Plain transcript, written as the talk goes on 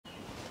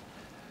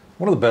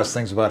One of the best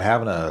things about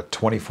having a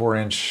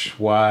 24-inch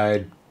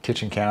wide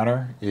kitchen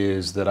counter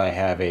is that I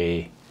have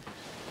a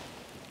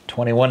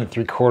 21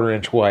 3/4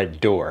 inch wide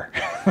door.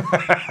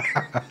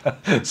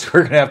 So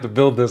we're gonna have to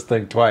build this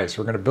thing twice.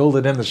 We're gonna build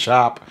it in the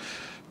shop,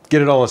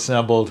 get it all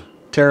assembled,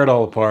 tear it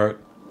all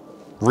apart,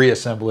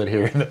 reassemble it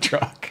here in the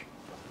truck.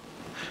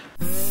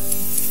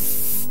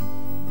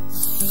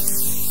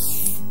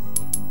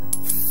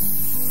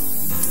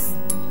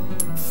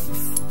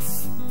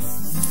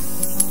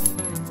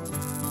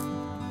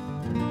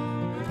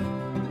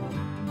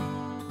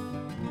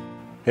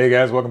 Hey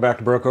guys, welcome back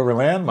to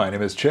OverLand. My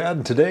name is Chad,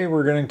 and today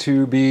we're going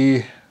to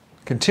be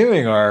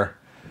continuing our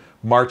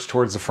march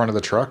towards the front of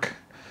the truck.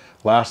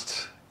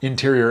 Last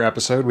interior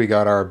episode, we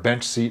got our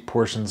bench seat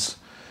portions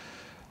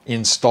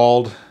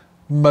installed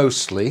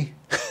mostly.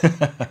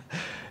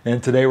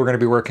 And today we're going to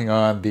be working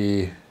on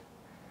the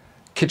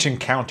kitchen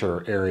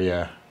counter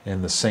area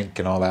and the sink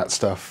and all that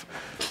stuff.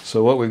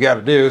 So what we've got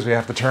to do is we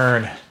have to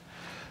turn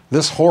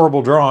this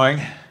horrible drawing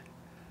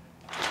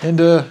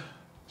into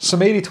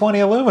some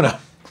 80/20 aluminum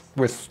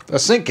with a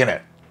sink in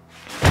it.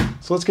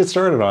 So let's get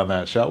started on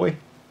that, shall we?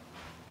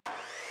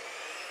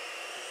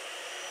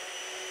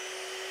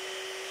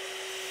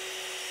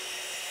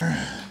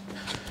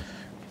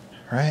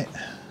 Right?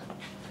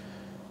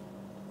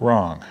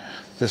 Wrong.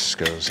 This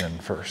goes in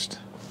first.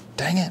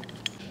 Dang it.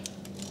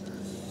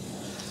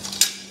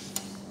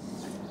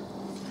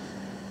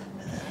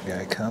 That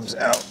guy comes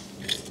out.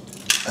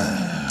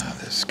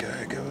 This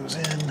guy goes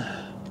in.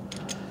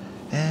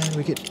 And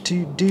we get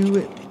to do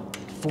it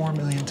 4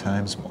 million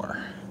times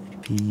more.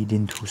 Feed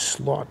into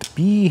slot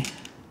B.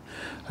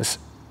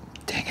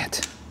 Dang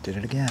it, did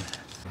it again.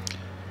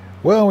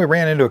 Well, we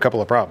ran into a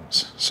couple of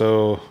problems.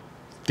 So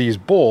these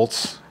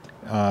bolts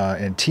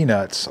and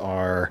T-nuts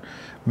are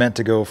meant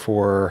to go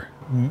for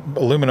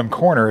aluminum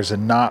corners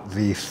and not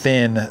the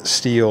thin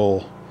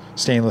steel,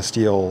 stainless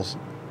steel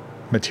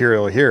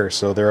material here.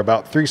 So they're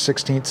about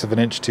 3/16 of an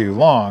inch too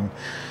long.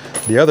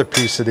 The other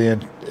piece of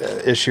the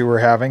issue we're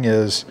having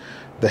is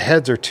the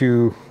heads are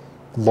too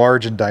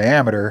large in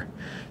diameter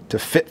to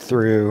fit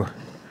through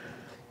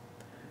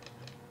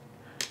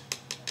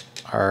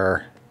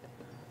our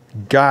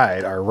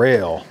guide, our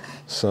rail.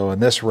 So, and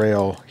this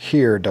rail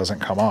here doesn't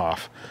come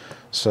off.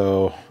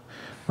 So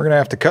we're gonna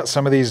have to cut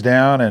some of these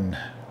down and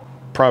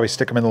probably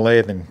stick them in the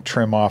lathe and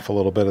trim off a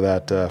little bit of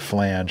that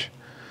flange,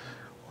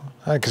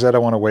 because I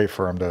don't want to wait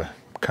for them to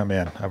come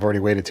in. I've already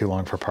waited too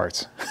long for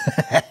parts.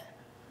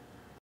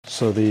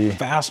 So the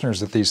fasteners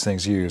that these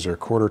things use are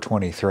 1/4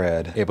 20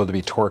 thread, able to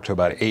be torqued to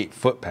about 8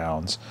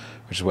 foot-pounds,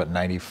 which is what,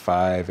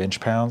 95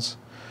 inch-pounds.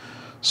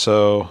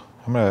 So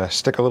I'm going to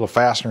stick a little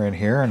fastener in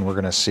here, and we're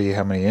going to see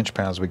how many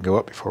inch-pounds we can go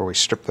up before we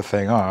strip the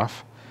thing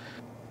off.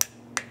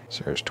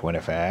 So there's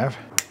 25,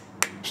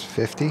 there's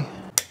 50,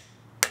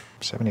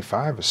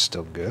 75 is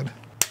still good.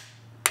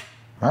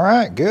 All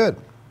right, good.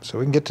 So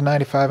we can get to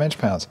 95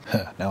 inch-pounds.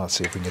 Now let's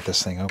see if we can get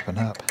this thing open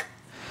up.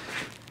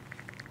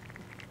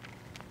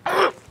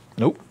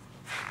 Nope.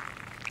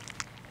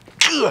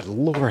 Good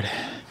Lord.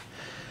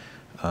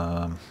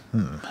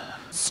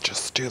 Let's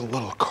just do the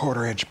little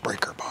 1/4 inch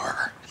breaker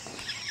bar.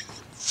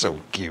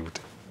 So cute.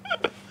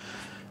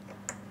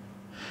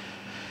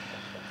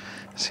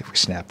 See if we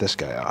snap this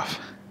guy off.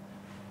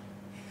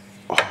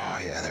 Oh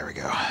yeah, there we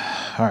go.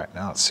 All right,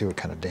 now let's see what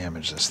kind of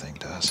damage this thing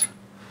does.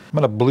 I'm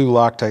gonna blue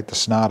Loctite the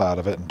snot out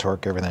of it and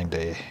torque everything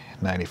to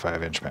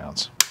 95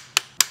 inch-pounds.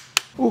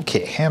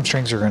 Okay,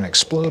 hamstrings are gonna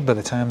explode by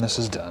the time this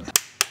is done.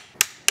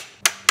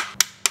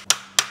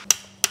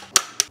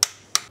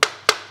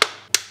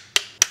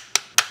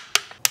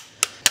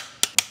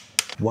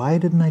 Why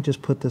didn't I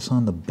just put this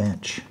on the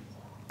bench?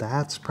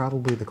 That's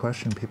probably the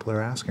question people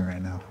are asking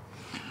right now.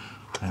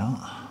 Well,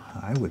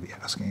 I would be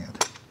asking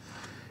it.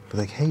 Be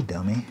like, hey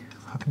dummy,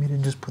 how come you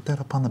didn't just put that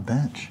up on the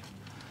bench?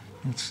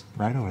 It's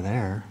right over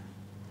there.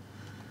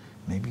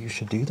 Maybe you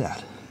should do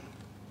that.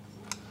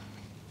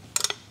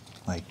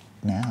 Like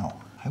now.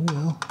 I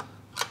will.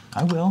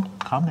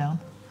 Calm down.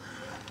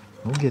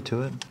 We'll get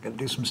to it. Gotta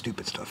do some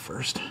stupid stuff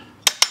first.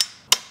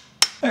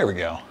 There we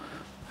go.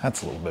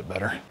 That's a little bit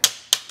better.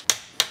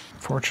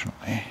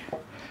 Fortunately,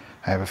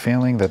 I have a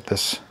feeling that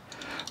this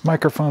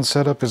microphone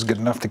setup is good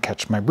enough to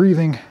catch my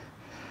breathing,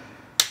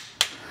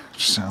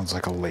 which sounds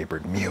like a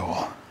labored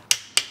mule.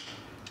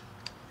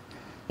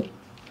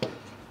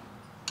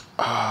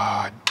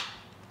 Ah,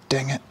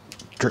 dang it.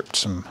 I dripped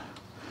some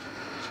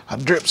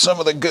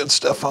of the good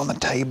stuff on the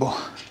table.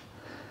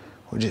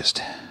 We'll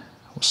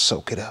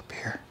soak it up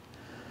here.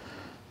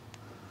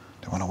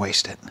 Don't want to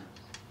waste it.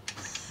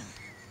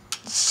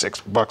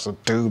 $6 a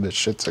tube, this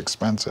shit's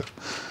expensive.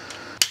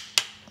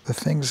 The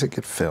things that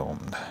get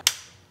filmed.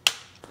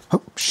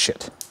 Oh,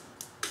 shit.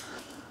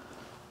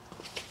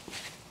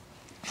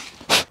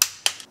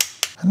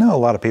 I know a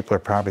lot of people are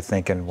probably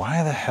thinking,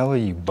 why the hell are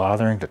you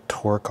bothering to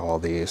torque all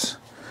these?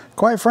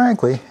 Quite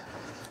frankly,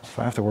 if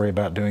I have to worry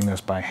about doing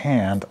this by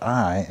hand,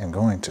 I am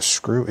going to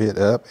screw it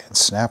up and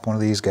snap one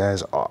of these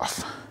guys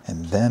off.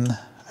 And then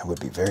I would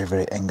be very,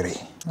 very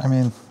angry. I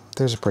mean,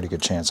 there's a pretty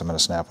good chance I'm going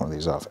to snap one of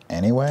these off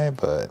anyway,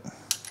 but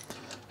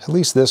At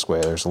least this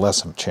way, there's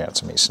less of a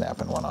chance of me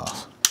snapping one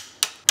off.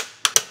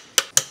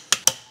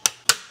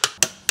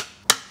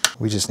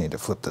 We just need to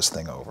flip this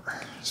thing over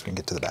so we can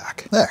get to the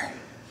back. There,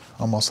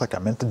 almost like I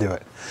meant to do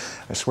it.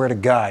 I swear to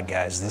God,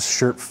 guys, this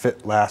shirt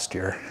fit last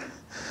year.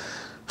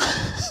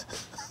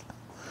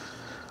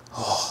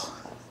 Oh,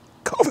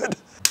 COVID.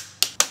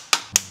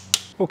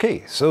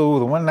 Okay, so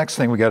the one next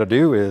thing we gotta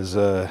do is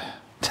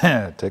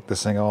take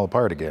this thing all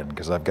apart again,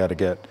 because I've got to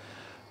get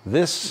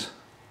this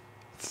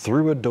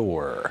through a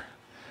door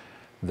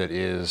that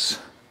is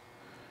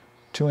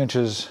 2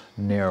 inches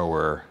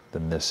narrower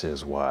than this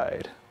is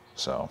wide.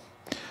 So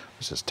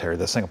let's just tear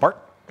this thing apart,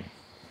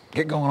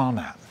 get going on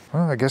that.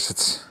 Well, I guess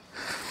it's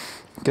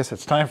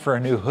time for a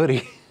new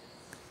hoodie.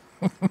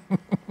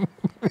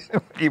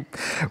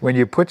 When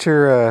you put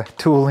your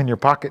tool in your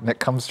pocket and it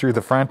comes through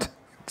the front,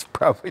 it's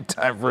probably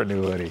time for a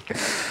new hoodie.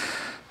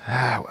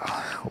 Well,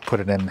 we'll put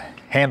it in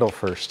handle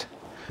first.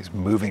 These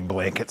moving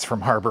blankets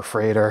from Harbor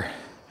Freight are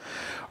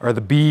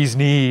the bee's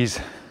knees.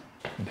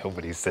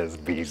 Nobody says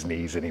bee's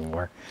knees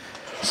anymore,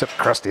 except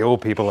crusty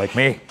old people like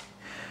me.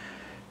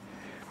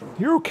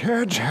 You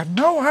kids had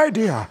no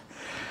idea.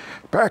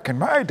 Back in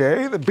my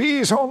day, the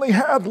bees only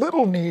had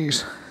little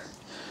knees.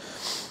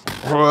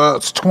 Well,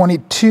 it's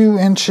 22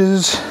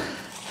 inches.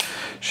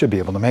 Should be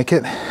able to make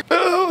it.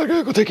 Oh, I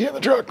gotta go take it in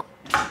the truck.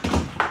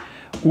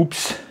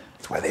 Oops.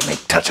 That's why they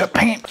make touch-up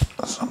paint.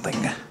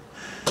 Something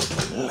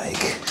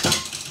like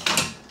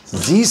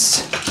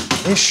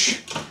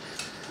this-ish.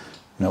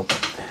 Nope.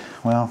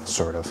 Well,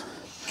 sort of.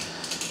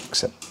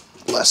 Except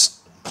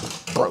less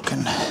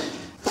broken.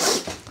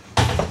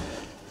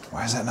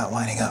 Why is that not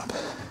lining up?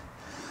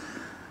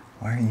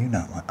 Why are you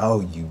not lining up?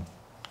 Oh, you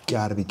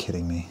gotta be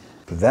kidding me.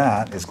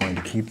 That is going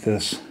to keep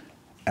this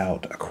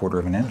out 1/4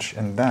 of an inch,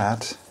 and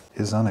that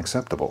is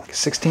unacceptable.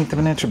 1/16 of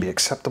an inch would be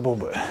acceptable,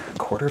 but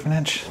 1/4 of an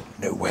inch?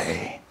 No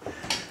way.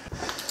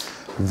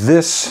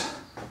 This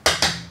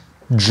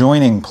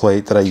joining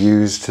plate that I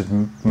use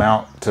to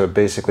mount, to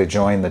basically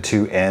join the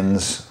two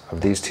ends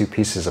of these two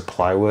pieces of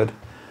plywood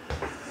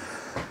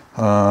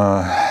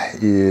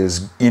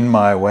is in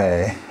my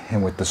way,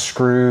 and with the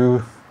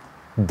screw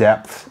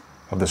depth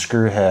of the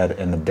screw head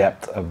and the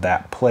depth of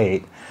that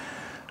plate,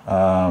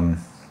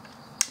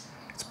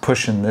 it's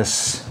pushing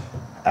this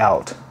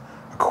out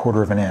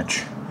 1/4 of an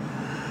inch,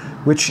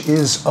 which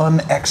is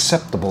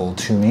unacceptable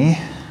to me.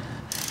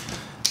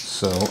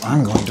 So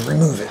I'm going to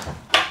remove it.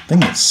 The thing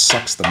that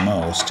sucks the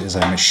most is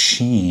I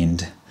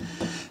machined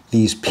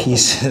these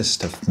pieces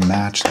to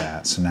match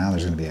that. So now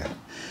there's going to be a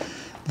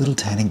little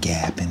tiny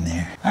gap in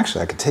there.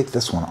 Actually, I could take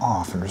this one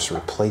off and just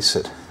replace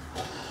it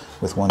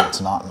with one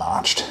that's not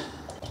notched.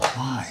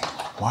 Why?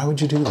 Why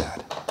would you do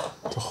that?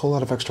 It's a whole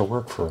lot of extra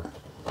work for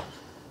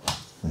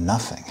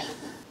nothing.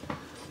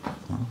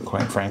 Well,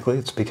 quite frankly,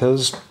 it's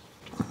because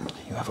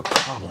you have a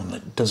problem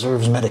that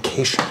deserves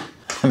medication.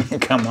 I mean,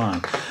 come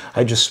on.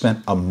 I just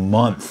spent a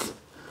month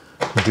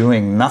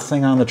doing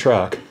nothing on the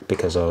truck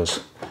because I was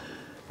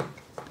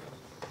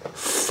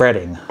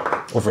fretting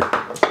over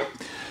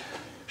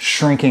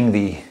shrinking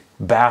the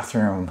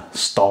bathroom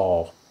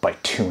stall by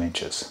 2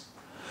 inches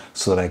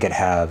so that I could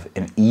have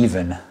an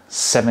even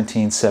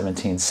 17,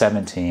 17,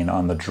 17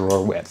 on the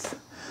drawer width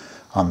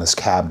on this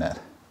cabinet.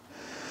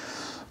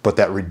 But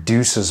that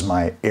reduces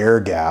my air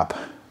gap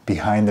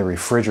behind the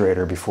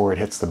refrigerator before it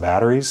hits the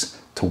batteries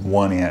to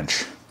 1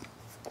 inch.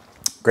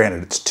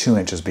 Granted, it's 2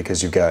 inches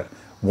because you've got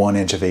 1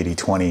 inch of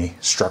 80/20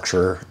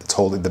 structure that's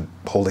holding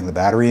the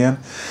battery in,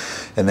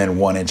 and then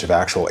 1 inch of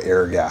actual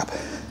air gap.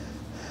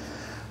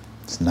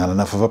 It's not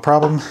enough of a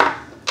problem.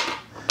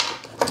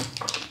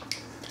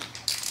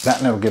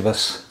 That will give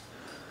us,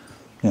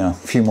 you know, a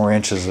few more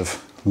inches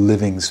of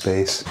living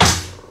space.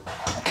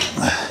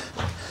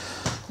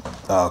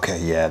 Okay,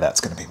 yeah,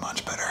 that's gonna be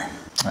much better.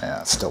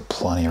 Yeah, it's still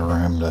plenty of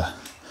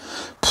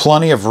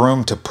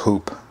room to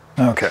poop.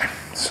 Okay,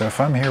 so if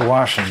I'm here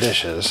washing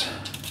dishes,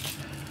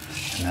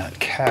 and that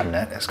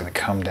cabinet is gonna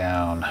come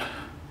down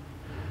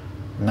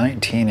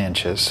 19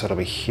 inches, so it'll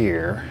be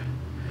here.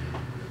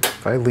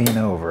 If I lean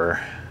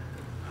over,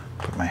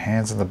 put my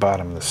hands in the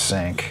bottom of the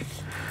sink,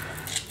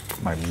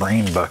 put my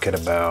brain bucket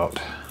about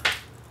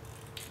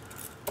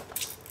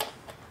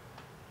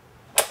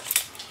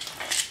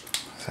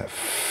is that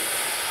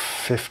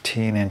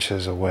 15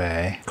 inches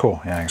away.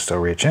 Cool, yeah, I can still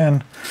reach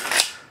in,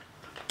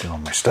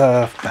 doing my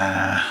stuff,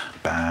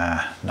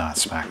 not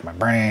smack my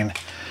brain,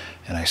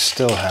 and I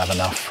still have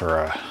enough for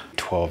a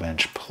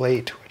 12-inch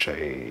plate, which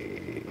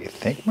I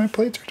think my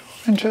plates are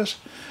 12 inches.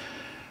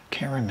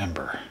 Can't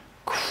remember.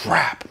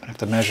 Crap, I'm gonna have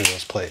to measure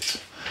those plates.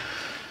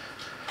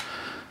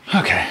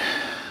 Okay,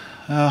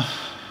 let's,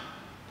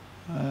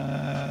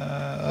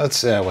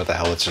 what the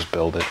hell, let's just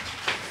build it.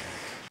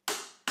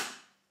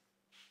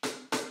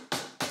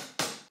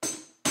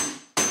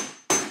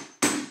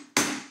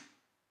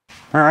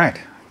 All right,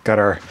 got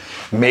our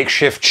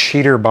makeshift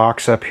cheater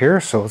box up here,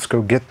 so let's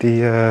go get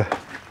the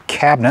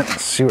cabinet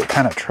and see what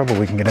kind of trouble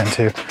we can get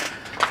into.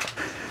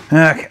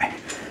 Okay.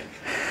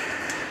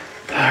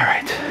 All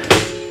right.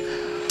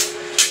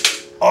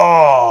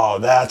 Oh,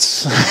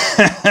 that's...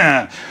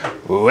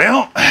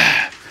 Well,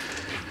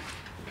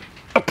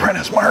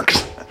 apprentice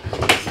marks.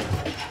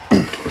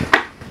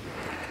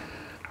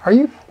 Are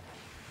you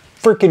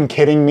freaking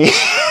kidding me?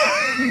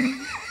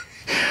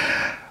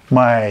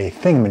 My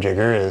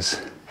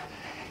thingamajigger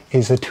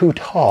is too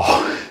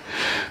tall.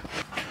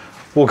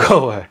 We'll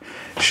go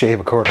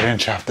shave a 1/4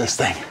 inch off this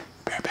thing.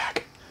 Be right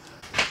back.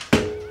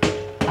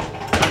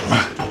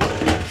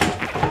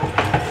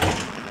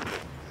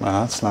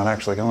 Well, that's not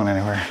actually going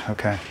anywhere.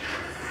 Okay.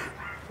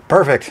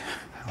 Perfect.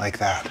 I like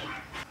that.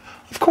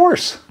 Of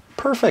course.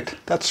 Perfect.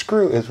 That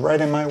screw is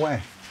right in my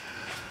way.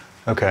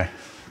 Okay.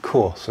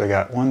 Cool. So I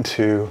got 1,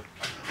 2,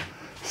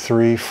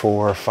 3,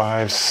 4,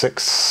 5,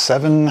 6,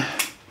 7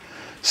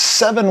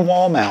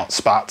 wall mount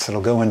spots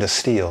that'll go into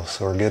steel.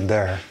 So we're good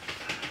there.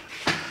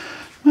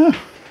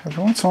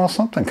 Every once in a while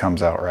something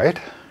comes out, right?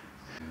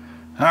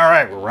 All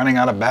right, we're running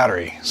out of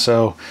battery.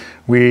 So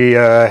we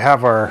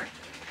have our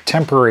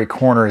temporary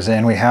corners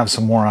in. We have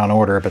some more on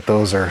order, but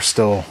those are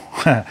still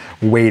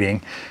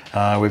waiting.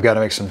 We've got to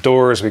make some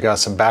doors. We've got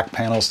some back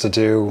panels to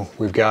do.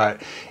 We've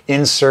got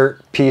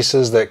insert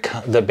pieces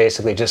that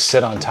basically just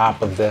sit on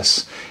top of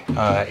this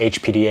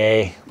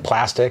HPDA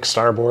plastic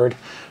starboard.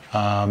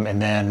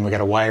 And then we got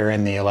to wire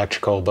in the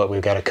electrical, but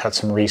we've got to cut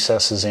some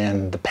recesses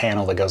in the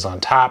panel that goes on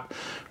top.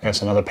 We have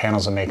some other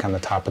panels to make on the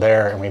top of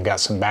there, and we've got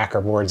some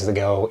backer boards that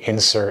go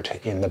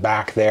insert in the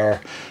back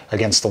there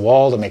against the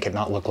wall to make it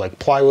not look like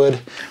plywood.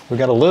 We've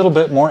got a little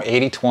bit more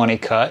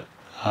 80/20 cut.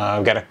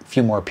 We've got a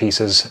few more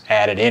pieces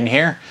added in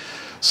here.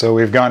 So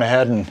we've gone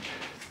ahead and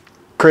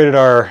created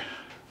our,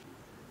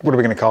 what are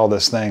we going to call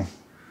this thing?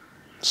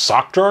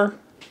 Sock drawer?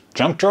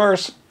 Junk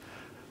drawers?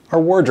 Our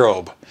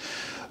wardrobe.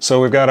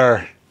 So we've got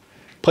our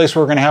place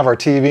where we're going to have our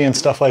TV and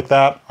stuff like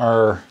that.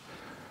 Our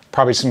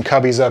probably some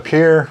cubbies up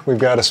here. We've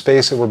got a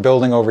space that we're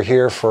building over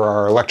here for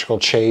our electrical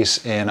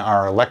chase and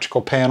our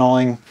electrical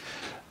paneling.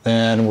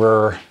 Then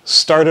we're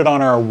started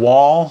on our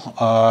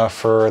wall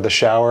for the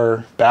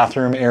shower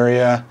bathroom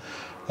area.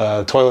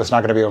 The toilet's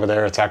not going to be over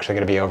there. It's actually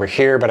going to be over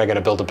here, but I got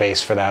to build a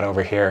base for that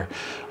over here.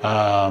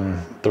 The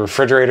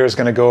refrigerator is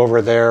going to go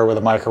over there with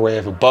a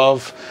microwave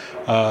above.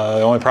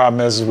 The only problem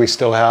is we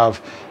still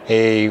have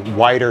a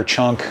wider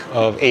chunk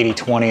of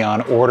 80/20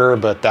 on order,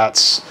 but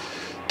that's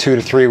 2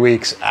 to 3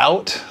 weeks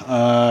out.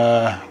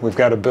 We've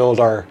got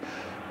to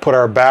put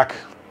our back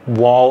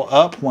wall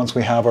up once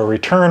we have our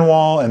return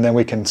wall, and then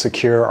we can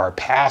secure our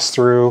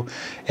pass-through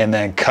and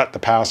then cut the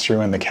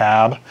pass-through in the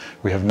cab.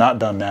 We have not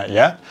done that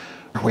yet.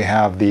 We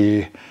have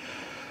the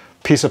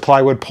piece of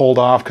plywood pulled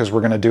off because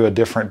we're going to do a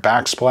different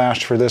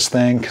backsplash for this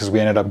thing because we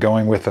ended up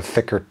going with a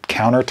thicker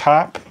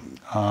countertop.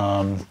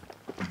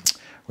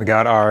 We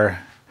got our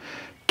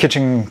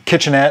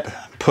kitchenette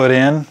put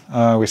in.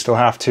 We still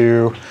have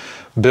to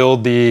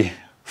build the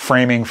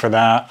framing for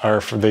that,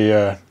 or for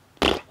the,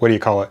 what do you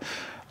call it?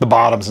 The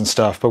bottoms and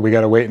stuff, but we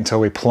got to wait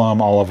until we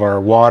plumb all of our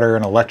water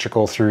and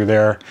electrical through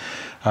there.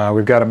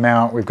 We've got to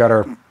mount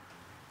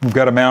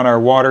our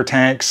water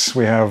tanks.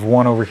 We have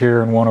one over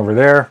here and one over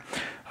there.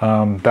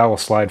 That will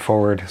slide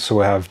forward. So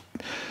we'll have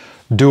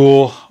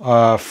dual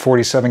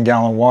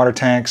 47-gallon water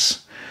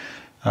tanks.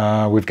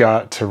 We've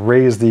got to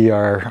raise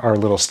our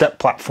little step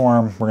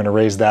platform. We're going to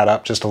raise that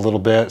up just a little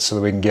bit so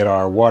that we can get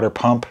our water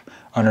pump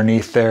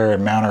underneath there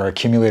and mount our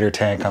accumulator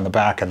tank on the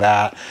back of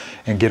that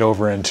and get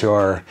over into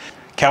our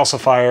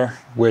calcifier,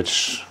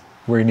 which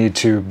we need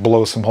to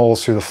blow some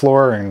holes through the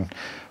floor and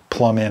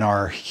plumb in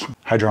our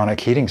hydronic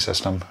heating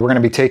system. We're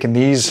going to be taking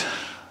these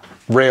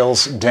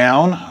rails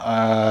down.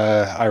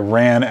 I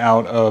ran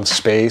out of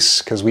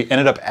space because we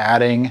ended up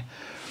adding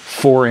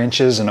 4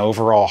 inches in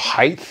overall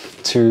height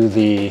to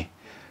the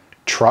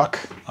truck.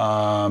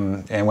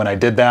 And when I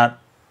did that,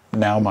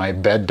 now my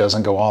bed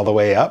doesn't go all the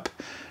way up.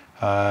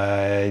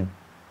 I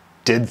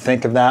did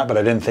think of that, but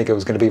I didn't think it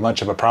was going to be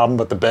much of a problem.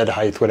 But the bed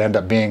height would end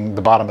up being,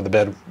 the bottom of the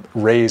bed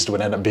raised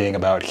would end up being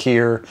about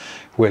here,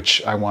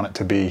 which I want it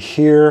to be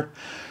here.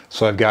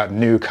 So I've got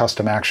new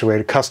custom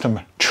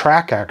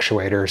track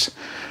actuators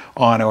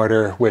on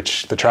order,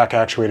 which the track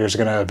actuator is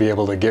going to be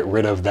able to get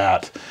rid of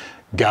that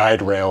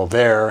guide rail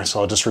there.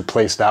 So I'll just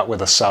replace that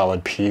with a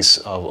solid piece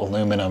of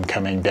aluminum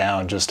coming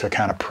down just to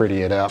kind of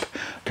pretty it up,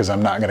 because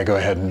I'm not going to go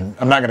ahead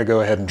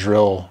and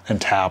drill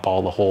and tap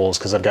all the holes,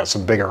 because I've got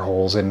some bigger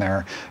holes in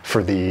there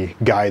for the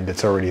guide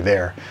that's already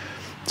there.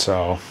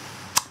 So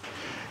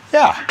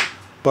yeah,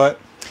 but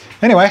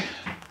anyway,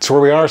 that's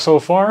where we are so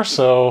far.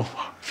 So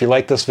if you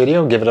like this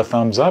video, give it a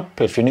thumbs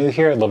up. If you're new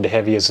here, I'd love to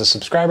have you as a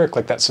subscriber.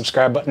 Click that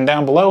subscribe button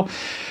down below,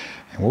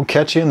 and we'll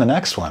catch you in the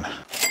next one.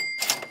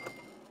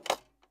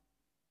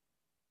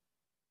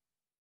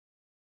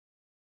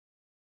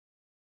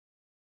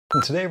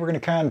 And today we're going to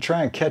kind of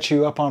try and catch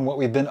you up on what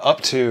we've been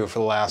up to for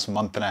the last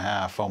month and a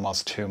half,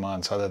 almost 2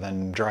 months, other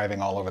than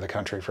driving all over the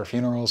country for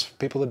funerals for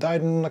people that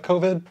died in the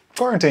COVID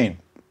quarantine.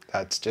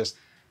 That's just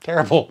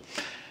terrible.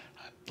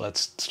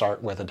 Let's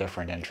start with a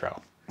different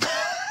intro.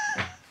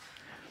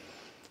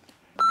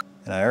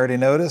 And I already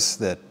noticed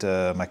that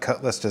my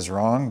cut list is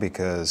wrong,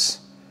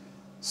 because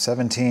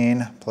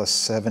 17 plus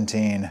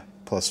 17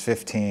 plus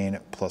 15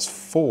 plus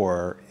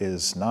 4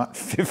 is not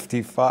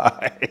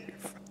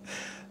 55.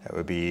 That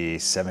would be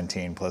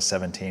 17 plus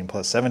 17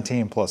 plus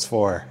 17 plus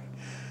 4.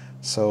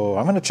 So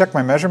I'm going to check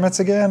my measurements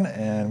again,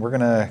 and we're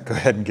going to go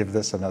ahead and give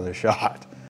this another shot.